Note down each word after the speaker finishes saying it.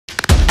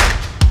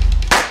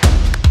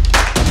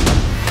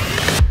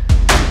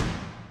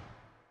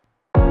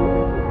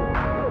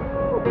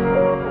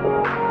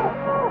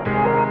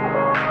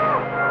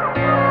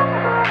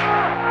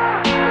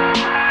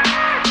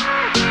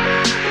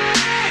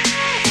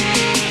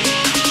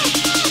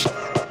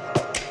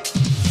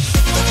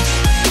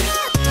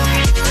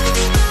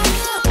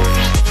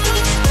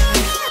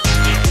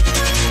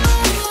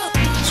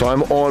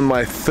I'm on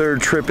my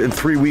third trip in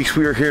 3 weeks.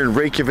 We are here in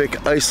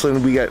Reykjavik,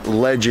 Iceland. We got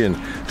legend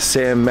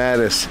Sam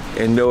Mattis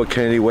and Noah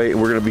Kennedy White.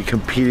 We're gonna be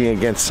competing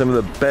against some of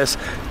the best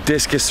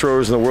discus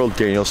throwers in the world.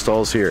 Daniel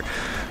Stahl's here.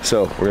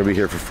 So we're gonna be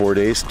here for 4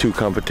 days, 2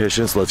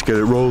 competitions. Let's get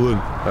it rolling.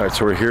 All right,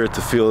 so we're here at the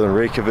field in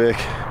Reykjavik.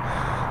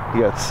 We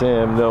got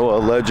Sam, Noah,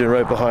 legend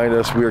right behind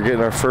us. We are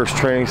getting our first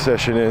training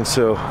session in,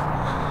 so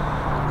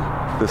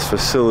this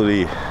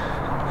facility,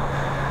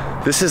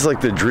 this is like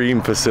the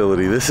dream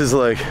facility. This is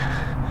like,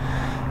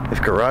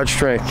 if Garage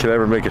Strength can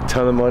ever make a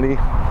ton of money,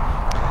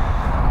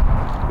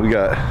 we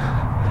got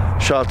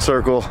shot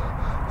circle,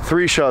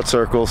 3 shot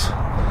circles,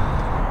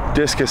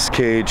 discus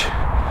cage,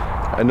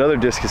 another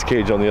discus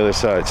cage on the other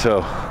side.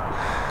 So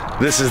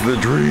this is the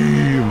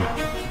dream.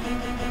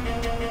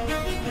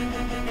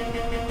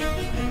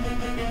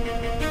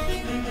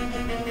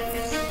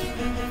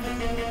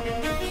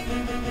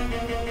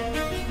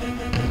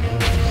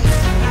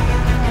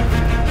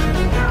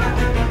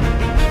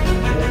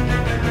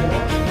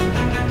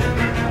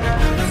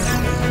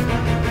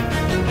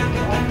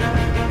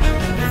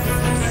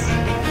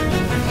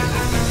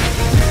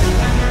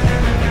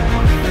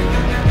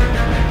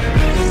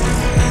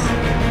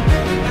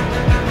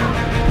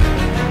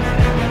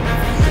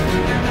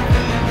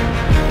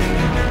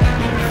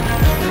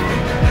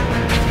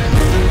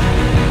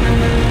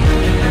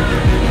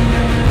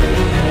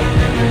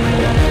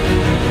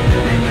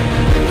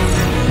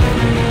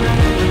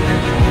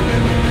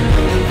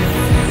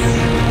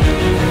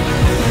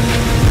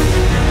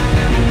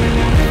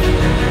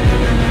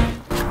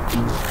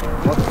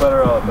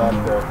 Better back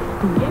there.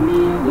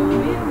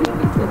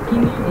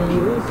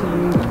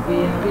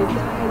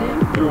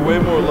 You're way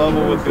more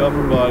level with the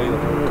upper body.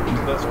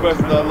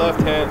 Especially that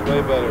left hand's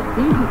way better.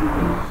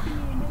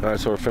 Alright,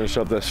 so we're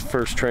finishing up this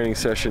first training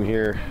session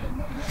here.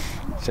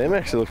 Sam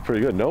actually looks pretty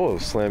good. Noah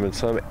was slamming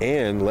some,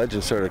 and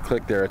legend started to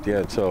click there at the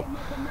end. So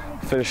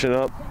finishing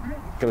up,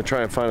 gonna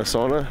try and find a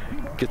sauna,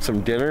 get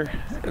some dinner,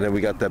 and then we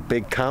got that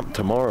big comp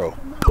tomorrow.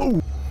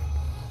 Ooh.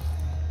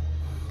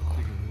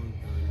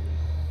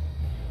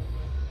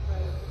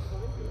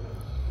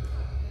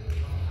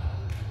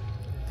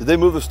 Did they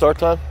move the start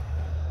time?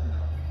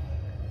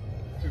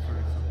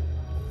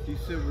 He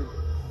said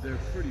they're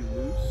pretty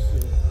loose.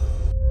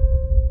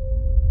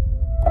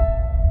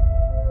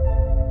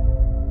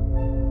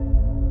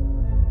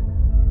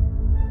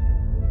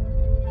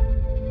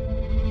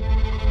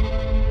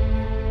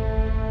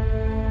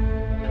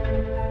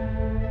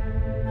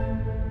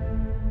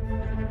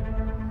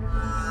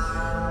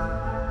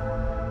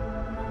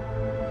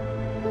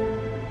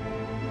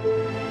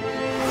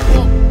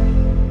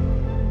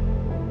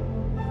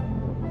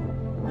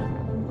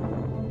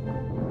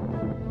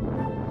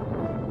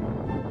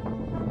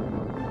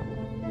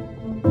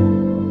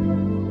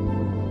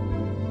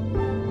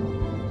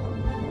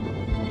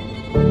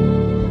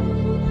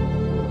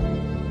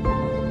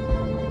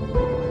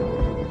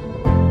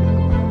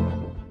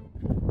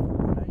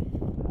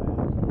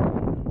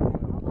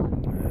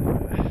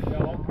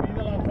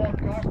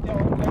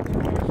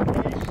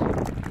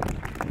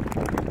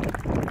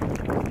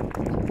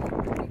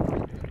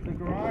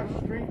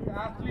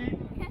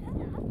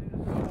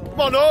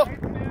 Come on, Noah.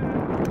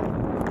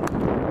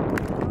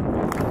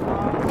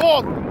 Come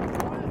on.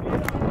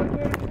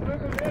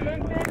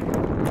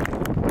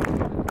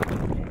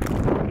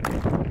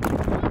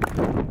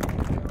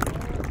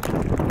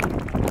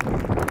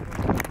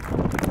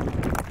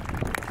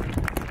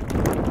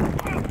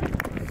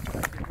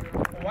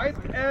 White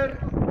air.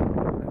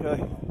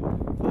 Okay.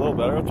 A little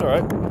better. That's all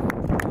right.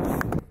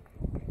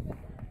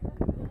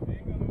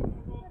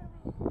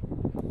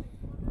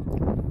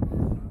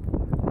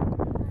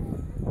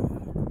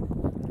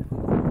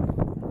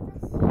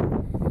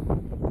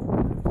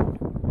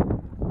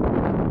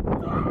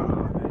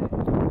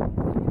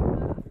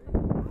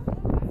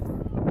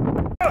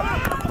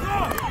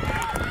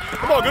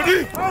 Come on,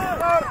 Goody!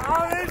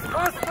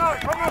 Oscar,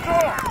 kom maar zo!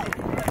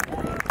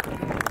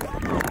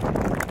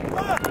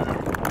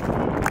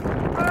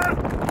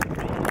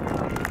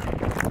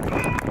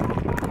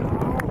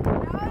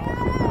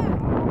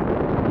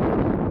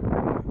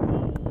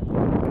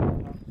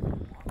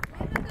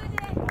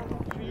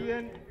 Kom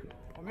igen!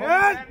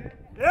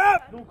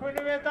 Ja! Nu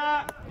kunnen we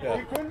daar.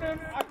 We kunnen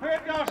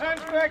akkurat naar zijn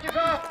sprekjes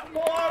af.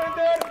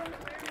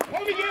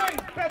 Kom igen,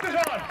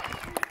 Pettersson!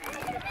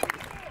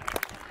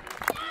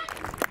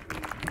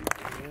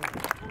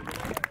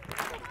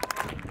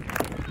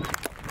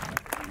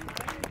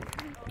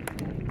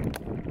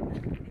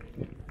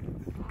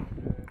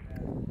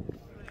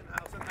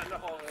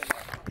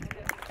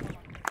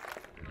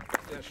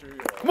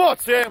 Come on,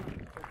 Sam!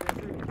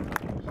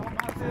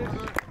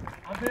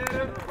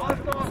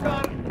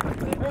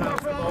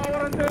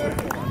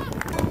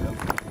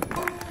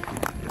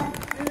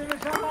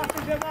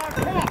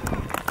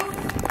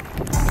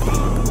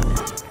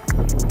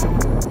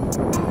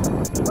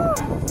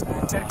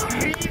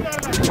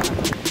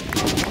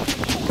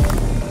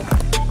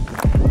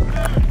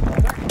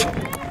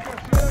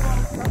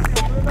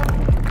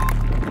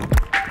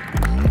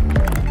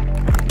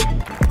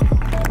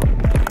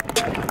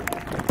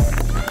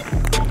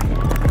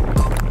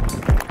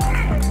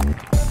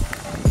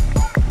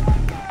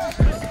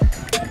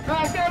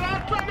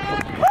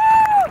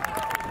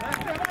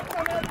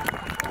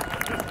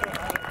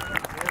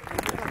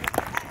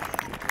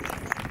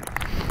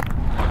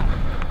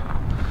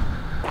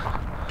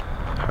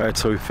 right,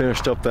 so we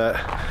finished up that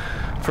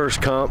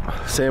first comp.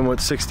 Sam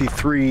went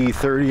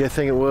 63-30, I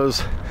think it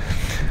was.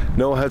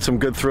 Noah had some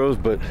good throws,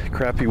 but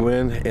crappy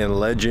wind, and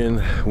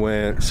Legend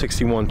went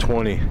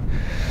 61-20.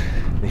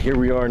 And here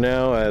we are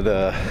now at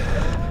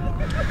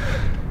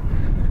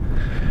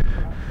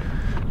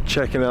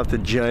checking out the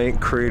giant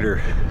crater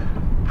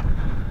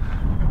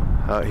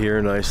out here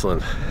in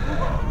Iceland.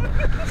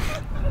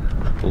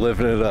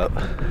 Living it up.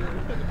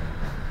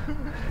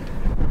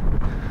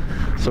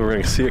 So we're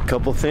gonna see a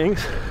couple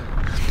things.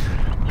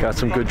 Got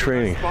some good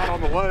training. Spot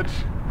on the ledge.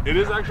 It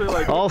is actually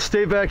like. I'll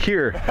stay back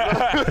here.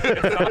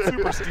 It's not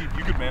super steep.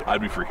 You could man.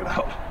 I'd be freaking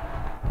out.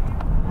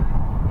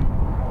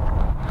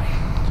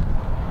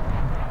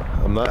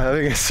 I'm not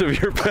having a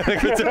severe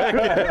panic attack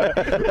yet.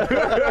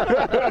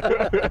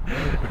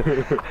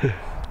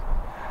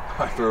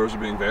 My throwers are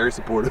being very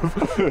supportive.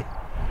 Do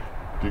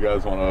you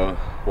guys want to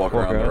walk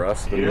around the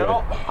rest?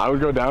 Yeah. I would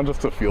go down just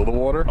to feel the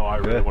water. Oh, I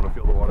really want to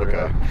feel the water.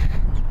 Okay.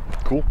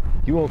 Cool.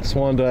 You won't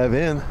swan dive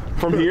in.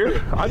 From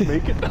here, I'd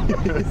make it. Got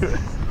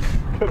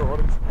a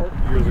running start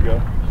years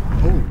ago.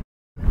 Oh.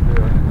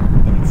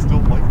 Yeah. And it's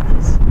still like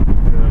this.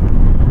 Imagine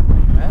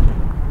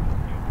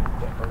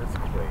the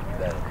earthquake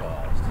that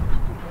caused.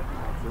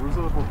 There was a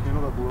volcano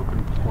that blew up in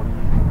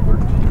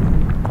 2013.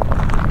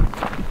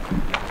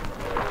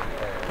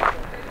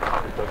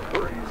 It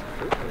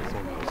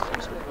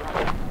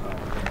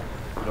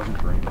doesn't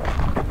drain. It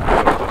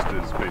just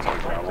is basically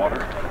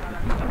groundwater.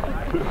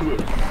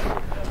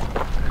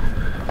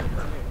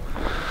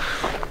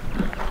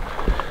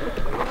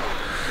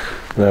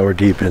 Now we're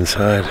deep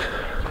inside.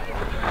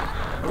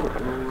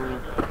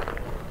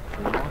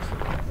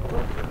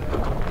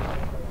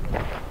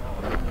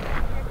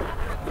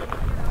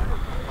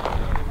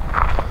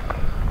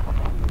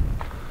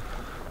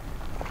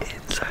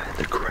 Inside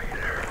the crater.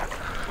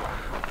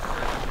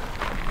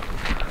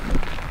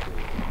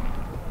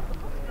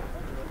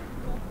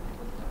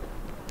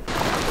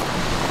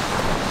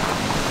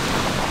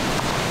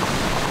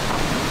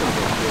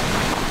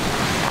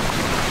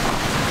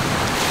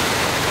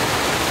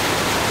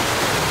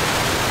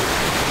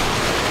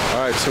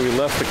 So we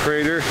left the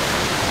crater.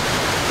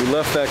 We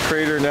left that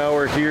crater. Now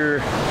we're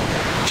here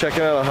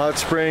checking out a hot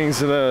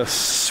springs and a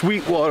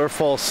sweet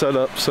waterfall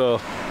setup.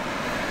 So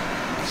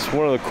it's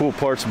one of the cool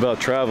parts about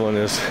traveling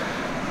is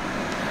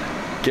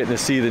getting to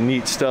see the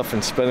neat stuff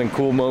and spending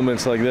cool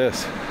moments like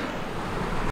this.